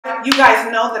You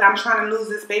guys know that I'm trying to lose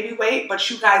this baby weight, but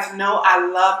you guys know I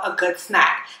love a good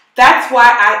snack. That's why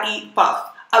I eat Puff,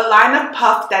 a line of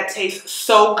puff that tastes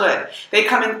so good. They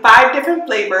come in 5 different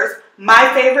flavors.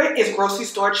 My favorite is grocery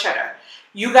store cheddar.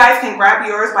 You guys can grab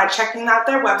yours by checking out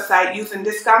their website using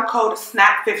discount code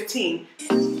SNAP15.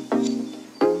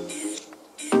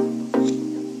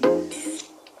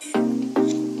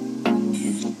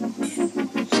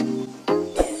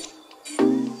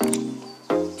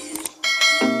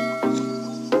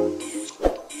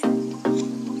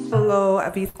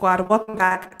 Hello, V Squad. Welcome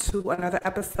back to another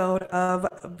episode of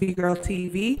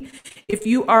VGIRLTV. If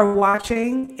you are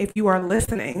watching, if you are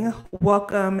listening,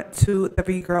 welcome to the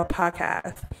VGIRL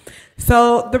podcast.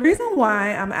 So the reason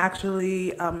why I'm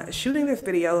actually shooting this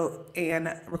video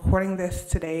and recording this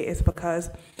today is because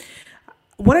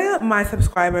one of my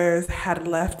subscribers had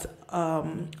left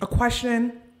a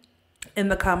question in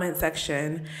the comment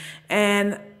section,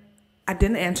 and I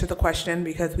didn't answer the question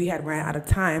because we had ran out of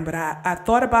time, but I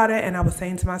thought about it and I was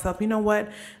saying to myself, you know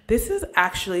what? This is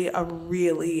actually a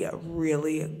really,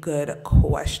 really good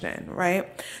question, right?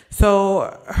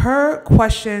 So her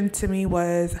question to me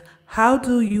was, how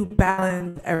do you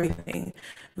balance everything?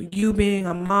 You being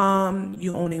a mom,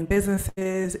 you owning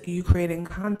businesses, you creating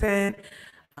content,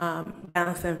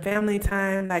 balancing family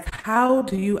time, like how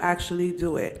do you actually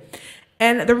do it?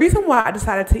 And the reason why I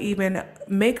decided to even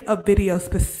make a video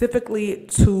specifically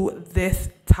to this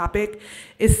topic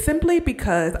is simply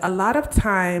because a lot of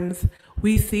times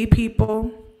we see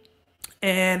people,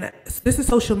 and this is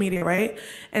social media, right?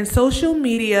 And social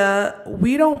media,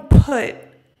 we don't put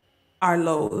our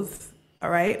lows, all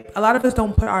right? A lot of us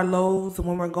don't put our lows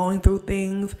when we're going through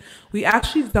things. We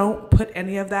actually don't put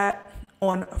any of that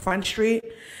on Front Street.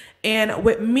 And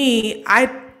with me,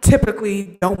 I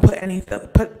typically don't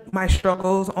put my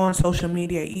struggles on social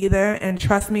media either. And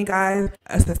trust me, guys,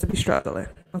 I supposed to be struggling,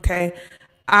 okay?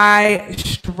 I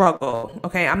struggle,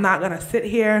 okay? I'm not gonna sit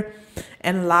here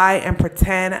and lie and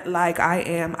pretend like I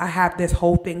have this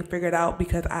whole thing figured out,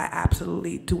 because I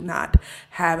absolutely do not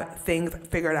have things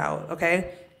figured out,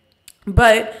 okay?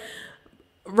 But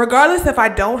regardless if I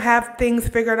don't have things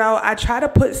figured out, I try to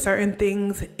put certain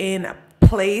things in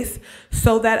place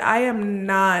so that I am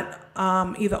not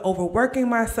either overworking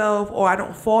myself or I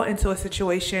don't fall into a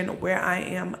situation where I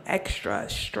am extra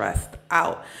stressed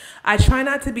out. I try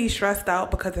not to be stressed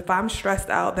out, because if I'm stressed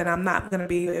out, then I'm not going to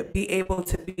be able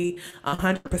to be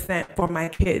 100% for my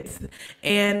kids.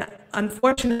 And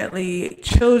unfortunately,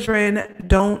 children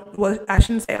don't, well, I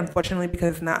shouldn't say unfortunately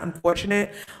because it's not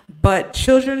unfortunate, but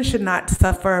children should not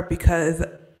suffer because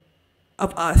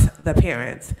of us, the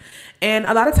parents. And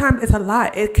a lot of times it's a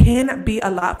lot. It can be a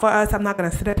lot for us. I'm not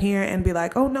going to sit up here and be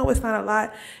like, oh no, it's not a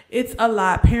lot. It's a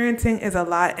lot. Parenting is a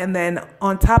lot. And then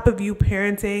on top of you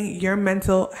parenting, your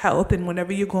mental health, and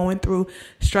whenever you're going through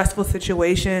stressful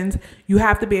situations, you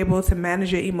have to be able to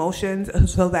manage your emotions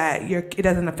so that it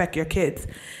doesn't affect your kids.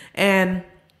 And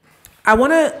I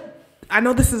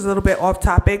know this is a little bit off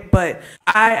topic, but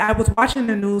I was watching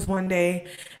the news one day,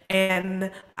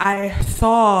 and I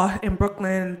saw in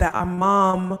Brooklyn that a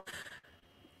mom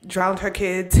drowned her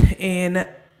kids in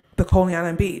the Coney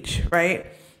Island beach, right?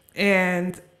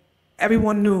 And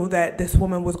everyone knew that this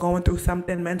woman was going through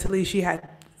something mentally. She had,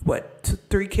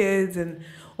 two kids and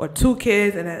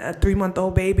a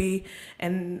 3-month-old baby.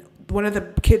 And one of the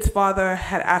kids' father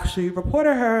had actually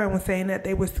reported her and was saying that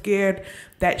they were scared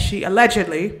that she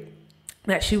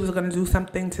was going to do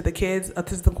something to the kids,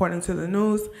 this is according to the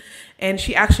news, and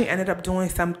she actually ended up doing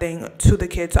something to the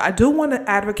kids. So I do want to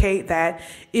advocate that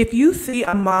if you see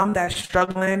a mom that's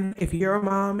struggling, if you're a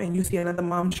mom and you see another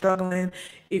mom struggling,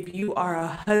 if you are a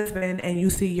husband and you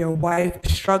see your wife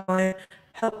struggling,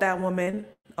 help that woman,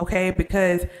 okay?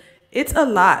 Because it's a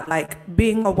lot, like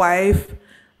being a wife,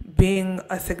 being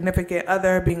a significant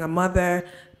other, being a mother,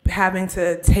 having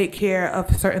to take care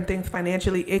of certain things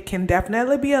financially. It can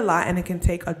definitely be a lot, and it can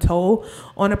take a toll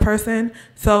on a person.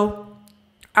 So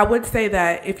I would say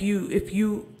that even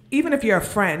if you're a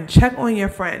friend, check on your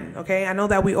friend, okay? I know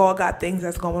that we all got things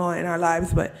that's going on in our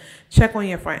lives, but check on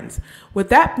your friends. With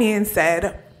that being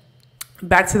said,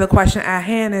 back to the question at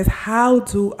hand is, how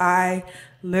do I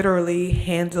literally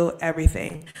handle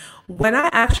everything? When I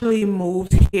actually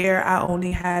moved here, I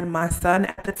only had my son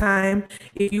at the time.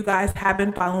 If you guys have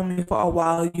been following me for a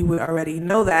while, you would already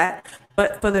know that.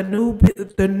 But for the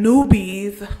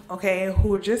newbies, okay,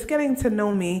 who are just getting to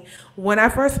know me, when I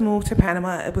first moved to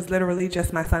Panama, it was literally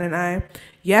just my son and I.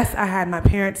 Yes, I had my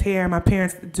parents here. My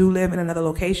parents do live in another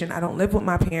location. I don't live with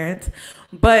my parents,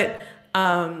 but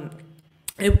I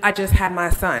just had my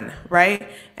son, right?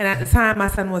 And at the time, my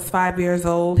son was 5 years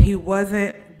old. He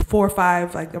wasn't 4 or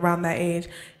 5, like around that age.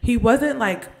 He wasn't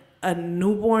like a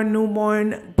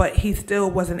newborn, but he still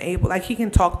wasn't able, like he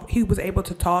can talk, he was able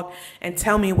to talk and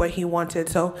tell me what he wanted.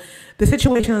 So the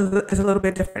situation is a little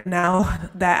bit different now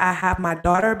that I have my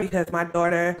daughter, because my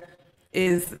daughter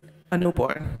is a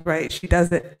newborn, right? She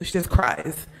just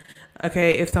cries,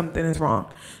 okay, if something is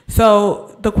wrong.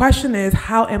 So the question is,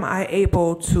 how am I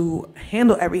able to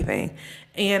handle everything?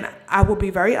 And I will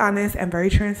be very honest and very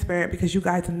transparent, because you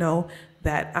guys know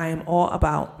that I am all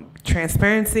about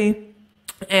transparency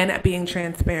and being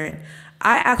transparent.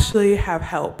 I actually have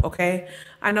help, okay?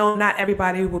 I know not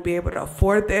everybody will be able to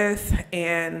afford this,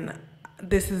 and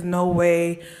this is no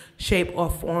way, shape,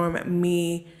 or form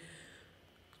me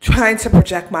trying to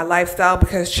project my lifestyle,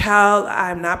 because child,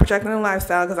 I'm not projecting a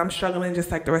lifestyle, because I'm struggling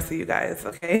just like the rest of you guys,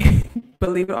 okay?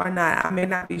 Believe it or not, I may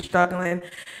not be struggling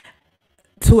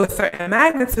to a certain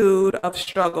magnitude of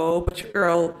struggle, but your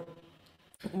girl,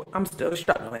 I'm still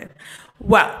struggling.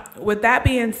 Well, with that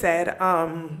being said,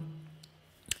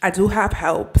 I do have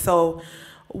help. So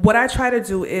what I try to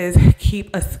do is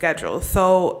keep a schedule.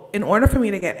 So in order for me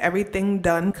to get everything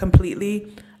done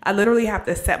completely, I literally have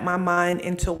to set my mind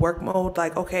into work mode.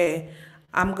 Like, okay,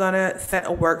 I'm gonna set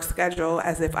a work schedule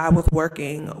as if I was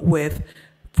working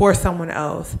for someone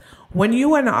else. When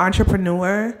you are an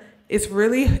entrepreneur, it's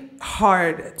really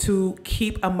hard to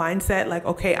keep a mindset like,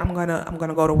 okay, I'm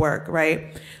gonna go to work,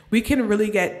 right? We can really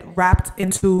get wrapped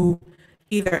into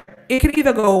it could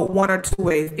either go one or two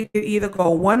ways. It could either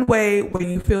go one way where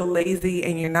you feel lazy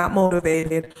and you're not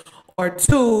motivated, or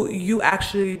two, you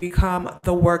actually become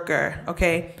the worker,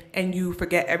 okay? And you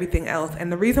forget everything else.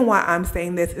 And the reason why I'm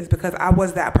saying this is because I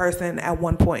was that person at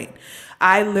one point.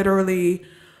 I literally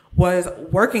was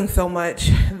working so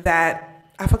much that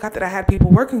I forgot that I had people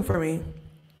working for me.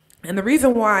 And the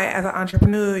reason why, as an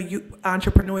entrepreneur,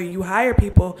 you hire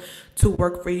people to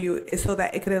work for you is so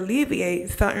that it could alleviate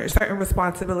certain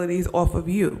responsibilities off of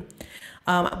you.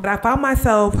 But I found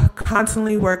myself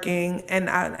constantly working, and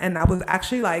I was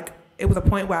actually like, it was a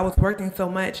point where I was working so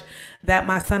much that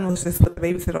my son was just with the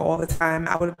babysitter all the time.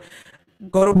 I would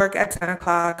go to work at 10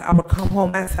 o'clock. I would come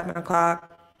home at 7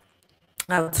 o'clock.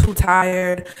 I was too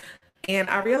tired. And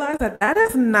I realized that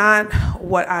is not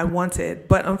what I wanted.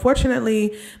 But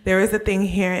unfortunately, there is a thing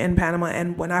here in Panama.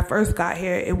 And when I first got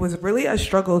here, it was really a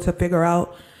struggle to figure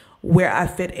out where I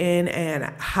fit in and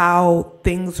how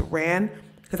things ran.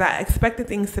 Because I expected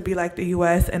things to be like the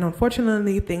U.S. And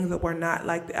unfortunately, things were not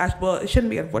like, well, it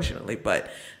shouldn't be unfortunately, but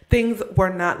things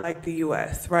were not like the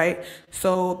U.S., right?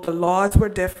 So the laws were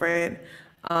different.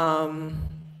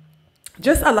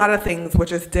 Just a lot of things were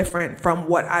just different from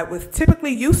what I was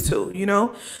typically used to, you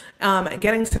know,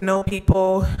 getting to know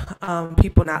people,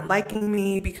 people not liking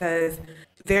me because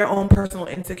their own personal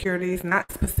insecurities,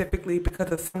 not specifically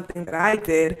because of something that I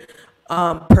did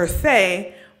per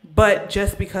se, but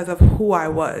just because of who I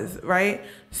was, right?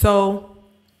 So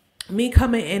me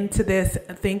coming into this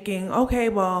thinking, okay,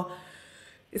 well,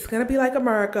 it's going to be like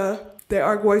America. There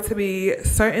are going to be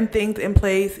certain things in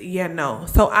place. Yeah, no.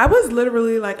 So I was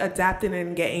literally like adapting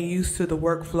and getting used to the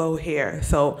workflow here.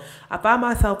 So I found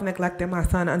myself neglecting my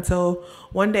son until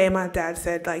one day my dad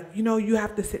said, like, you know, you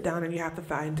have to sit down and you have to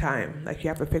find time. Like, you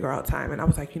have to figure out time. And I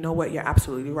was like, you know what? You're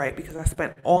absolutely right, because I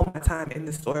spent all my time in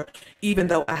the store, even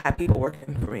though I had people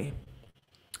working for me.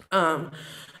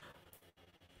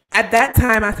 At that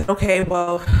time, I said, okay,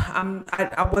 well,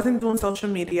 I wasn't doing social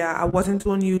media. I wasn't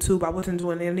doing YouTube. I wasn't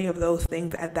doing any of those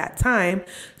things at that time.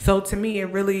 So to me, it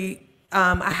really,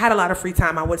 I had a lot of free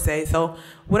time, I would say. So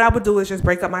what I would do is just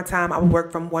break up my time. I would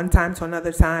work from one time to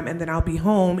another time, and then I'll be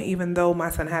home. Even though my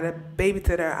son had a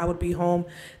babysitter, I would be home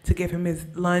to give him his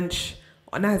lunch,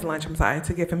 or not his lunch, I'm sorry,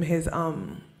 to give him his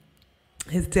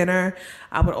dinner.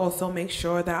 I would also make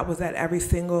sure that I was at every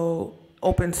single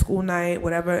open school night,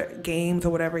 whatever games or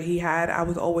whatever he had, I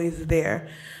was always there.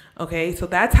 Okay, so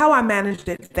that's how I managed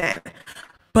it then.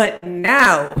 But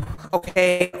now,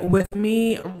 okay, with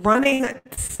me running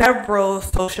several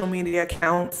social media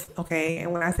accounts, okay,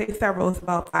 and when I say several, it's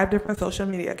about 5 different social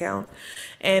media accounts,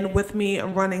 and with me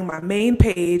running my main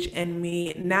page and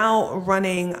me now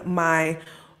running my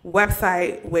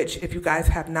website, which if you guys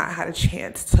have not had a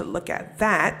chance to look at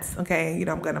that, okay, you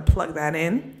know, I'm gonna plug that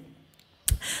in.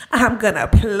 I'm gonna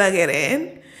plug it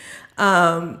in.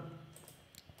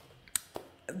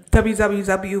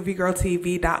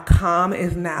 www.VGIRLTV.com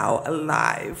is now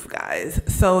live, guys.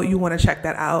 So you want to check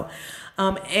that out.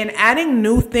 And adding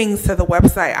new things to the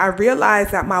website, I realized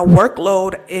that my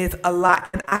workload is a lot,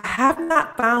 and I have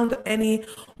not found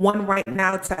anyone right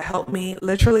now to help me.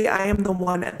 Literally, I am the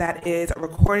one that is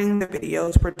recording the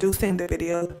videos, producing the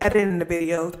videos, editing the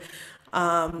videos,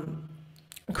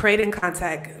 creating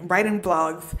content, writing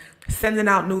blogs, sending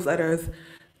out newsletters,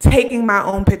 taking my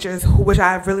own pictures, which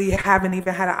I really haven't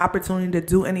even had an opportunity to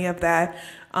do any of that,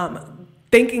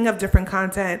 thinking of different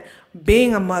content,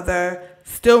 being a mother,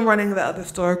 still running the other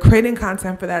store, creating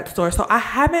content for that store. So I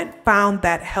haven't found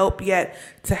that help yet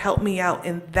to help me out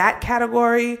in that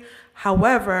category.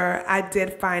 However, I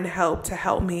did find help to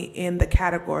help me in the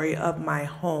category of my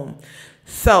home.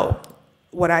 So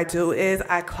what I do is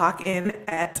I clock in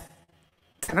at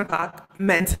 10 o'clock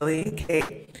mentally,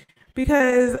 okay,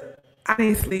 because I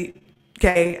need sleep,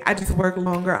 okay. I just work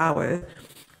longer hours,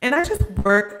 and I just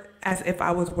work as if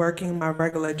I was working my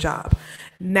regular job.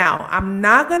 Now, I'm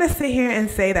not going to sit here and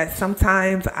say that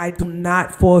sometimes I do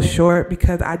not fall short,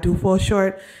 because I do fall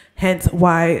short, hence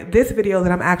why this video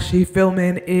that I'm actually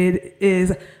filming, it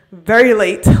is very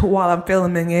late while I'm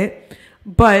filming it,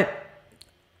 but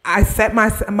I set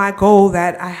my goal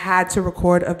that I had to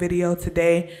record a video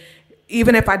today.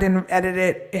 Even if I didn't edit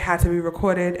it, it had to be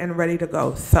recorded and ready to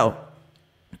go. So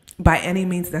by any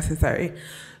means necessary.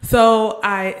 So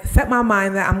I set my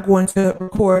mind that I'm going to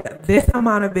record this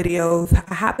amount of videos.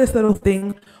 I have this little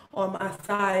thing on my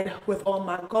side with all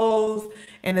my goals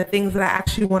and the things that I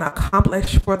actually want to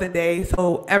accomplish for the day.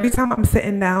 So every time I'm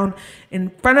sitting down in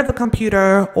front of the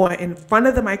computer or in front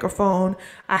of the microphone,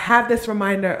 I have this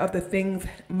reminder of the things,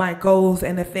 my goals,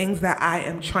 and the things that I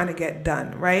am trying to get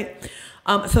done, right?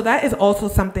 So that is also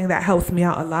something that helps me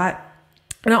out a lot.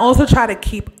 And I also try to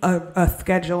keep a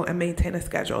schedule and maintain a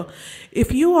schedule.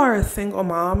 If you are a single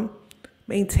mom,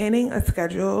 maintaining a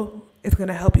schedule is going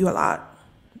to help you a lot,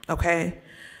 okay?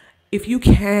 If you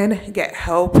can get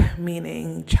help,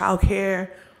 meaning childcare,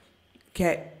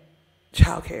 get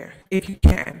childcare if you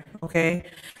can, okay?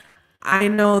 I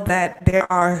know that there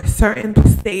are certain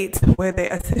states where they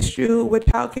assist you with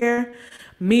childcare.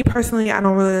 Me personally, I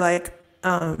don't really like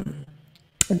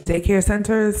daycare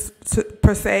centers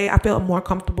per se. I feel more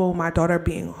comfortable with my daughter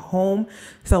being home.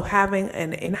 So having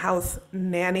an in-house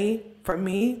nanny for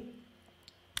me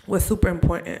was super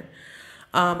important.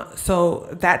 So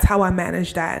that's how I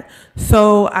manage that.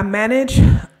 So I manage,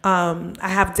 I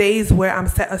have days where I'm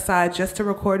set aside just to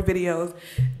record videos,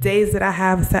 days that I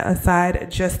have set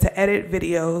aside just to edit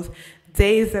videos,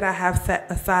 days that I have set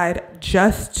aside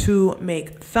just to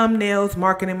make thumbnails,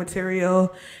 marketing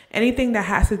material, anything that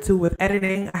has to do with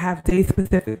editing. I have days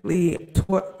specifically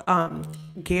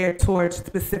geared towards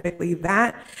specifically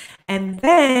that. And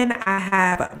then I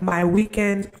have my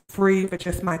weekends free for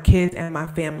just my kids and my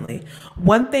family.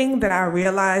 One thing that I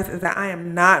realize is that I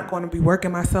am not going to be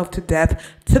working myself to death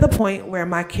to the point where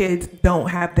my kids don't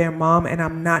have their mom and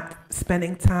I'm not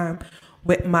spending time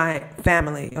with my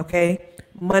family, okay?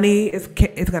 Money is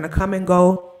going to come and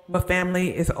go, but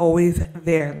family is always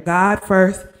there. God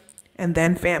first and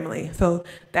then family. So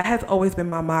that has always been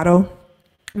my motto.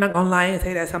 I'm not gonna lie and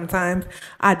say that sometimes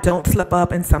I don't slip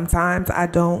up and sometimes I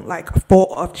don't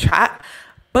fall off track,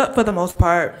 but for the most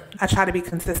part, I try to be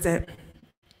consistent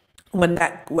with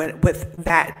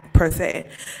that per se.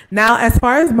 Now, as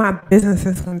far as my business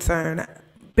is concerned,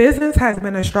 business has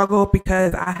been a struggle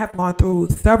because I have gone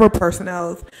through several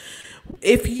personnels.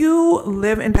 If you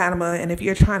live in Panama and if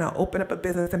you're trying to open up a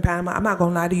business in Panama, I'm not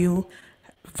gonna lie to you,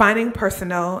 finding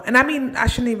personnel, and I mean, I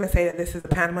shouldn't even say that this is a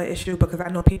Panama issue because I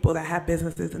know people that have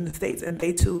businesses in the States and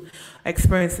they too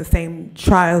experience the same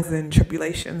trials and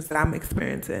tribulations that I'm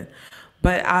experiencing.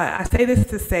 But I say this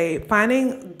to say,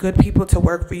 finding good people to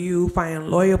work for you, finding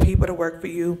loyal people to work for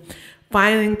you,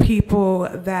 finding people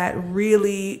that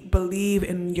really believe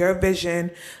in your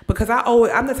vision, because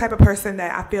I'm the type of person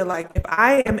that I feel like if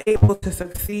I am able to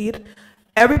succeed,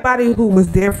 everybody who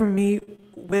was there for me,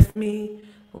 with me,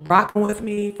 rocking with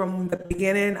me from the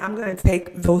beginning, I'm going to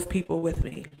take those people with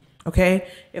me, okay?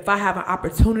 If I have an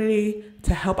opportunity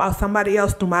to help out somebody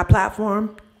else through my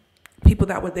platform, people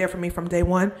that were there for me from day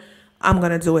one, I'm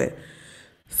going to do it.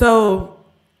 So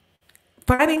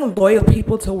finding loyal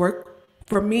people to work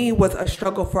for me was a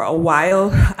struggle for a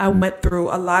while. I went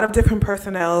through a lot of different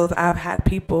personnels. I've had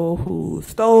people who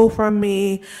stole from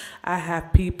me. I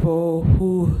have people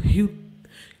who,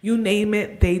 you name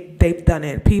it, they've done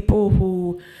it. People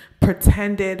who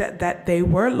pretended that they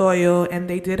were loyal and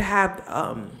they did have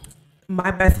my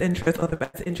best interest or the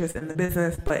best interest in the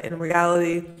business, but in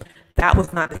reality, that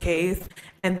was not the case.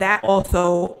 And that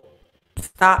also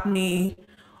stopped me,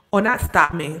 or not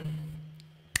stopped me,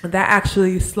 that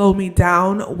actually slowed me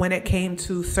down when it came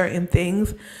to certain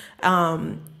things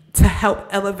to help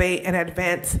elevate and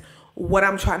advance what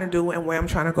I'm trying to do and where I'm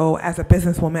trying to go as a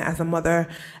businesswoman, as a mother,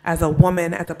 as a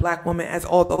woman, as a Black woman, as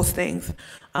all those things.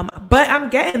 But I'm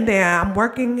getting there. I'm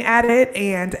working at it,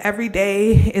 and every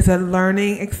day is a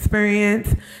learning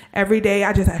experience. Every day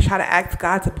I try to ask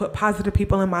God to put positive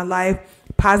people in my life,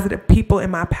 positive people in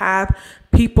my path,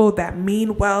 people that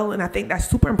mean well. And I think that's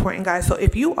super important, guys. So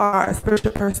if you are a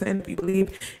spiritual person, if you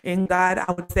believe in God,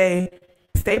 I would say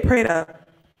stay prayed up.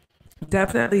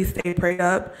 Definitely stay prayed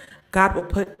up. God will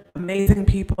put amazing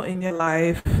people in your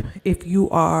life if you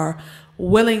are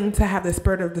willing to have the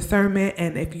spirit of discernment,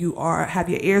 and if you have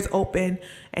your ears open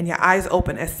and your eyes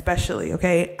open, especially.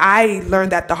 Okay, I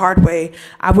learned that the hard way.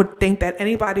 I would think that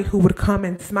anybody who would come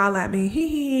and smile at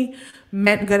me,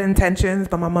 meant good intentions,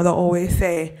 but my mother always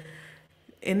say,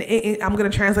 I'm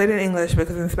going to translate it in English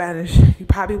because in Spanish you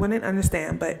probably wouldn't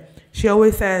understand, but she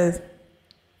always says,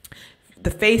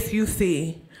 the face you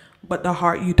see, but the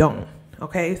heart you don't.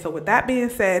 Okay, so with that being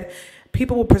said,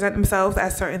 people will present themselves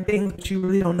as certain things, but you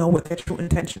really don't know what their true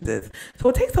intentions is. So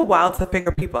it takes a while to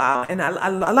figure people out. And I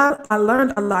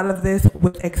learned a lot of this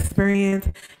with experience,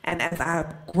 and as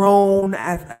I've grown,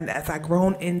 as I've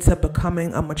grown into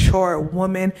becoming a mature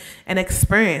woman, and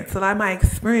experience. A lot of my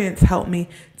experience helped me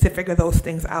to figure those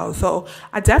things out. So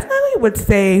I definitely would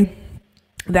say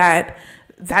that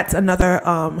that's another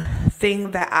thing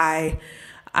that I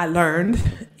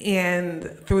learned, and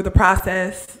through the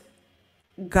process,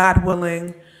 God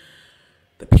willing,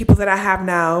 the people that I have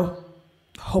now,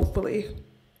 hopefully,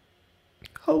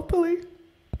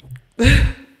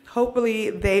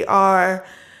 they are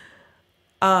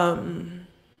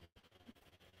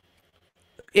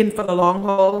in for the long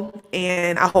haul.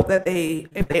 And I hope that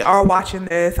if they are watching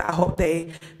this, I hope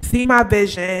they see my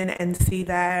vision and see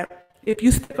that if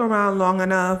you stick around long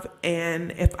enough,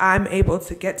 and if I'm able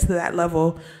to get to that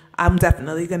level, I'm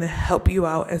definitely going to help you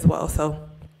out as well. So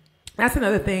that's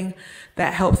another thing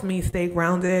that helps me stay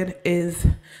grounded, is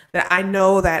that I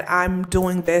know that I'm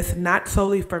doing this not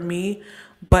solely for me,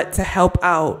 but to help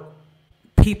out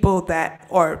people that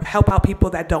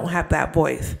don't have that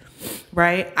voice,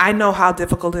 right? I know how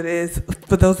difficult it is.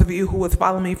 For those of you who was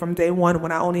following me from day one,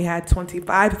 when I only had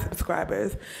 25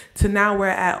 subscribers, to now we're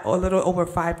at a little over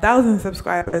 5,000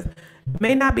 subscribers.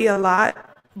 May not be a lot,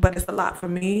 but it's a lot for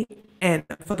me. And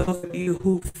for those of you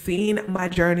who've seen my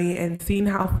journey and seen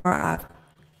how far I've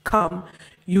come,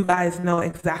 you guys know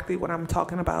exactly what I'm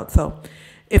talking about. So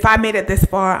if I made it this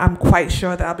far, I'm quite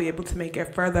sure that I'll be able to make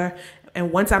it further.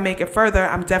 And once I make it further,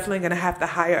 I'm definitely going to have to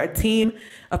hire a team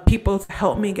of people to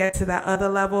help me get to that other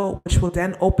level, which will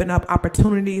then open up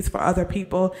opportunities for other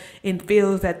people in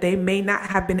fields that they may not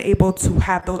have been able to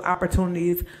have those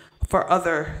opportunities for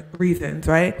other reasons,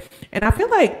 right? And I feel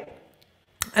like,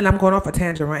 and I'm going off a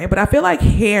tangent, right? But I feel like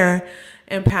here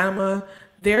in Panama,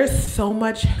 there's so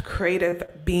much creative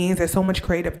beings, there's so much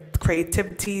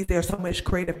creativity, there's so much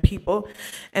creative people.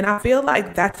 And I feel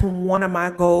like that's one of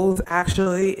my goals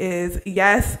actually, is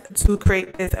yes, to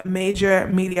create this major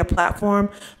media platform.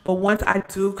 But once I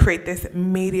do create this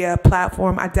media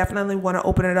platform, I definitely want to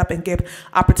open it up and give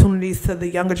opportunities to the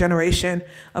younger generation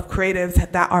of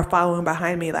creatives that are following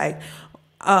behind me. Like,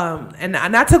 and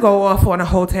not to go off on a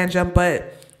whole tangent,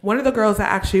 but one of the girls that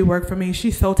actually work for me,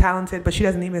 she's so talented, but she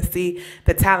doesn't even see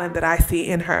the talent that I see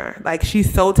in her. Like,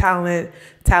 she's so talented.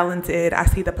 I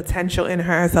see the potential in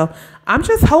her. So I'm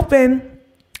just hoping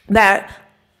that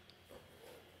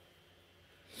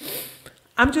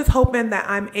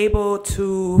I'm able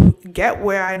to get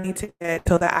where I need to get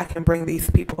so that I can bring these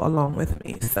people along with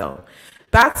me. So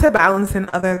back to balancing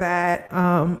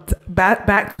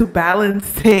back to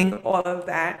balancing all of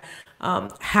that.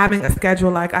 Having a schedule,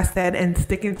 like I said, and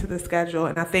sticking to the schedule.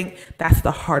 And I think that's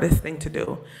the hardest thing to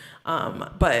do.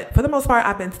 But for the most part,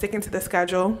 I've been sticking to the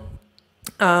schedule.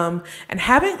 And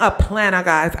having a planner,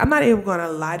 guys, I'm not even going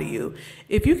to lie to you.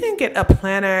 If you can get a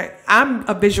planner, I'm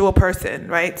a visual person,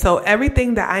 right? So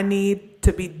everything that I need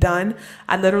to be done,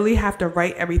 I literally have to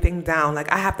write everything down.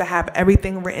 Like, I have to have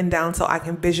everything written down so I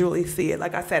can visually see it.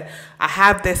 Like I said, I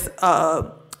have this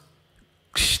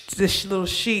little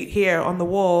sheet here on the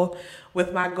wall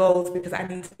with my goals, because I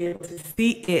need to be able to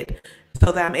see it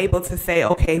so that I'm able to say,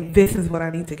 okay, this is what I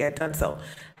need to get done. So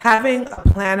having a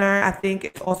planner, I think,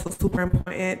 is also super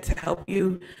important to help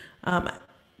you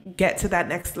get to that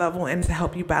next level and to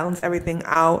help you balance everything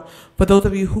out. For those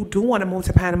of you who do want to move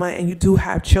to Panama and you do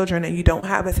have children and you don't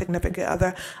have a significant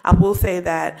other, I will say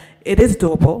that it is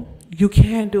doable. You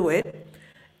can do it.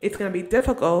 It's going to be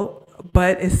difficult,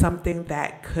 but it's something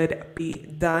that could be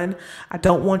done. I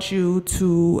don't want you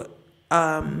to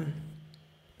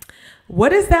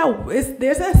What is that?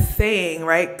 There's a saying,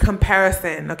 right?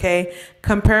 Comparison, okay?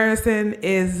 Comparison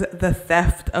is the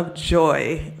theft of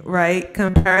joy, right?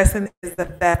 Comparison is the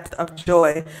theft of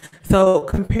joy. So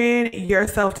comparing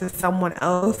yourself to someone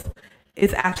else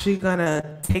is actually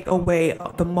gonna take away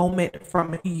the moment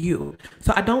from you.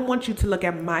 So I don't want you to look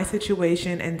at my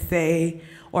situation and say,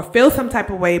 or feel some type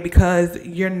of way because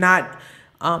you're not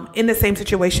in the same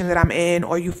situation that I'm in,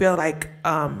 or you feel like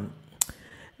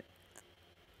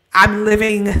I'm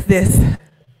living this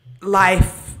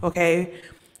life, okay?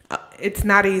 It's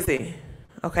not easy,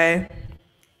 okay?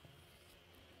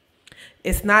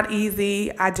 It's not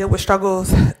easy. I deal with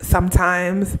struggles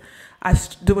sometimes. I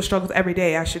deal with struggles every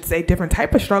day, I should say, different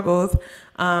type of struggles.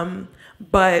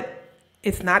 But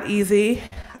it's not easy.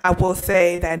 I will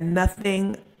say that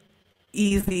nothing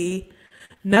easy,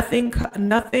 nothing,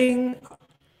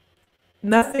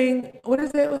 what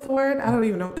is it? What's the word? I don't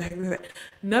even know what the heck is it.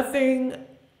 Nothing.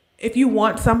 If you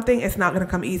want something, it's not going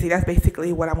to come easy. That's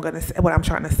basically what I'm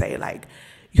trying to say. Like,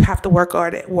 you have to work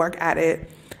at it.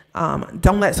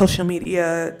 Don't let social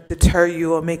media deter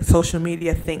you or make social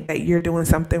media think that you're doing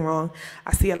something wrong.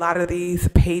 I see a lot of these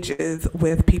pages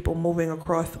with people moving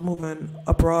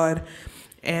abroad,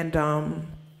 and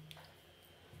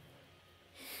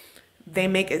they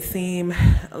make it seem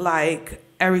like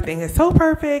everything is so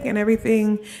perfect and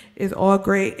everything is all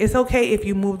great. It's okay if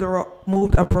you moved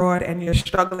abroad and you're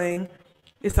struggling.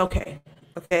 It's okay.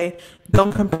 Okay.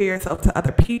 Don't compare yourself to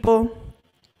other people.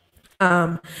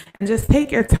 And just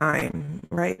take your time,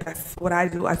 right? That's what I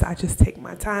do. I just take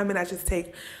my time, and I just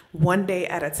take one day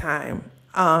at a time.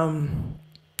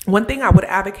 One thing I would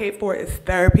advocate for is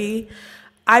therapy.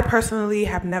 I personally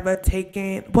have never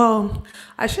taken, well,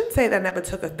 I shouldn't say that I never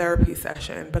took a therapy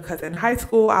session, because in high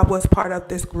school I was part of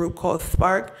this group called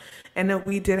Spark, and then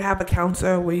we did have a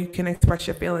counselor where you can express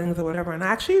your feelings or whatever, and I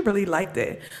actually really liked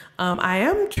it. I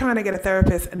am trying to get a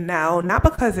therapist now, not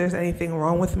because there's anything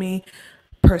wrong with me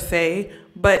per se,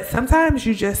 but sometimes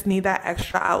you just need that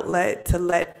extra outlet to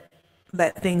let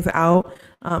things out.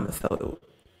 So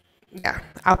yeah,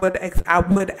 I would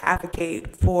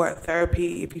advocate for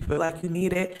therapy if you feel like you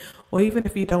need it, or even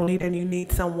if you don't need it and you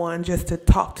need someone just to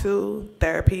talk to.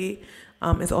 Therapy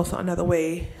is also another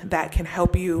way that can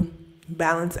help you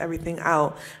balance everything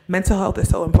out. Mental health is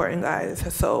so important, guys.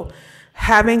 So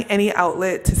having any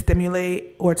outlet to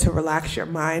stimulate or to relax your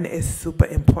mind is super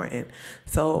important.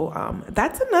 So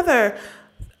that's another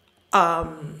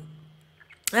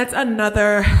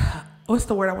what's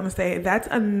the word I want to say? That's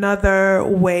another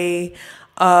way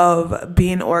of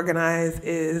being organized,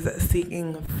 is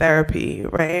seeking therapy,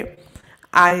 right?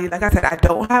 Like I said, I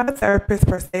don't have a therapist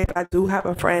per se, but I do have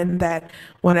a friend that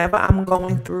whenever I'm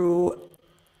going through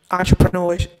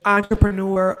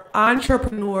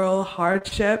entrepreneurial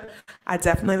hardship, I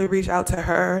definitely reach out to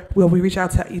her. We reach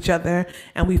out to each other,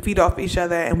 and we feed off each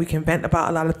other, and we can vent about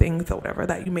a lot of things or whatever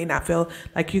that you may not feel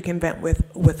like you can vent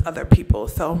with other people.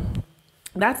 So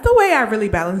that's the way I really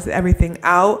balance everything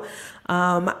out.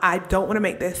 I don't want to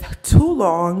make this too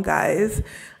long, guys.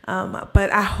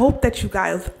 But I hope that you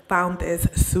guys found this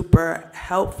super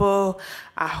helpful.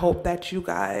 I hope that you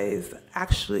guys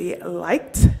actually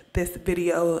liked this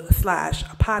video /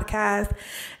 podcast.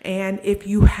 And if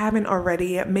you haven't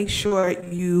already, make sure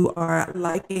you are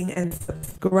liking and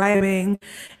subscribing.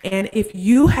 And if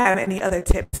you have any other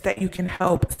tips that you can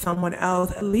help someone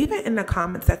else, leave it in the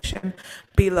comment section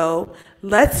below.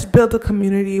 Let's build a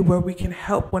community where we can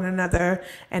help one another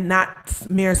and not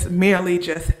merely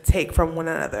just take from one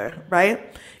another, right?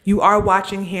 You are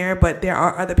watching here, but there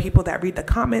are other people that read the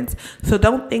comments. So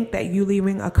don't think that you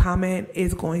leaving a comment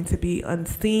is going to be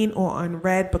unseen or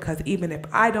unread, because even if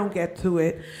I don't get to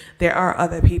it, there are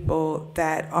other people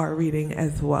that are reading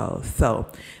as well. So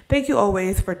thank you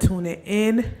always for tuning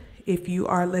in. If you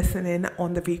are listening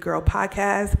on the VGIRL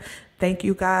podcast, thank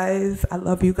you guys. I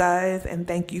love you guys, and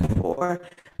thank you for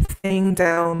staying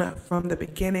down from the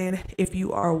beginning. If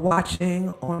you are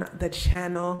watching on the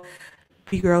channel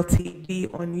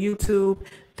VGIRLTV on YouTube,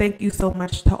 thank you so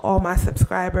much to all my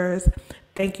subscribers.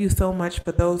 Thank you so much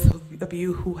for those of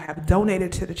you who have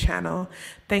donated to the channel.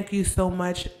 Thank you so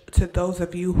much to those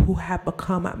of you who have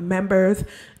become members.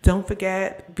 Don't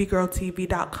forget,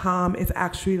 VGIRLTV.com is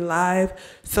actually live.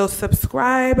 So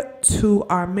subscribe to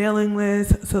our mailing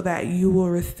list so that you will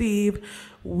receive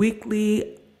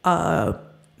weekly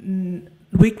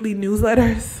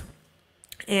newsletters,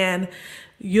 and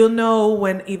you'll know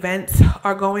when events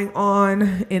are going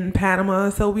on in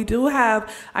Panama. So I do have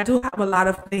a lot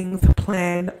of things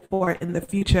planned for in the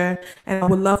future, and I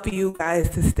would love for you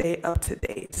guys to stay up to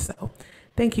date. So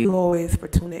thank you always for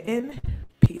tuning in.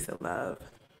 Peace and love.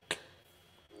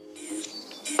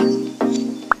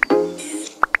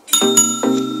 you.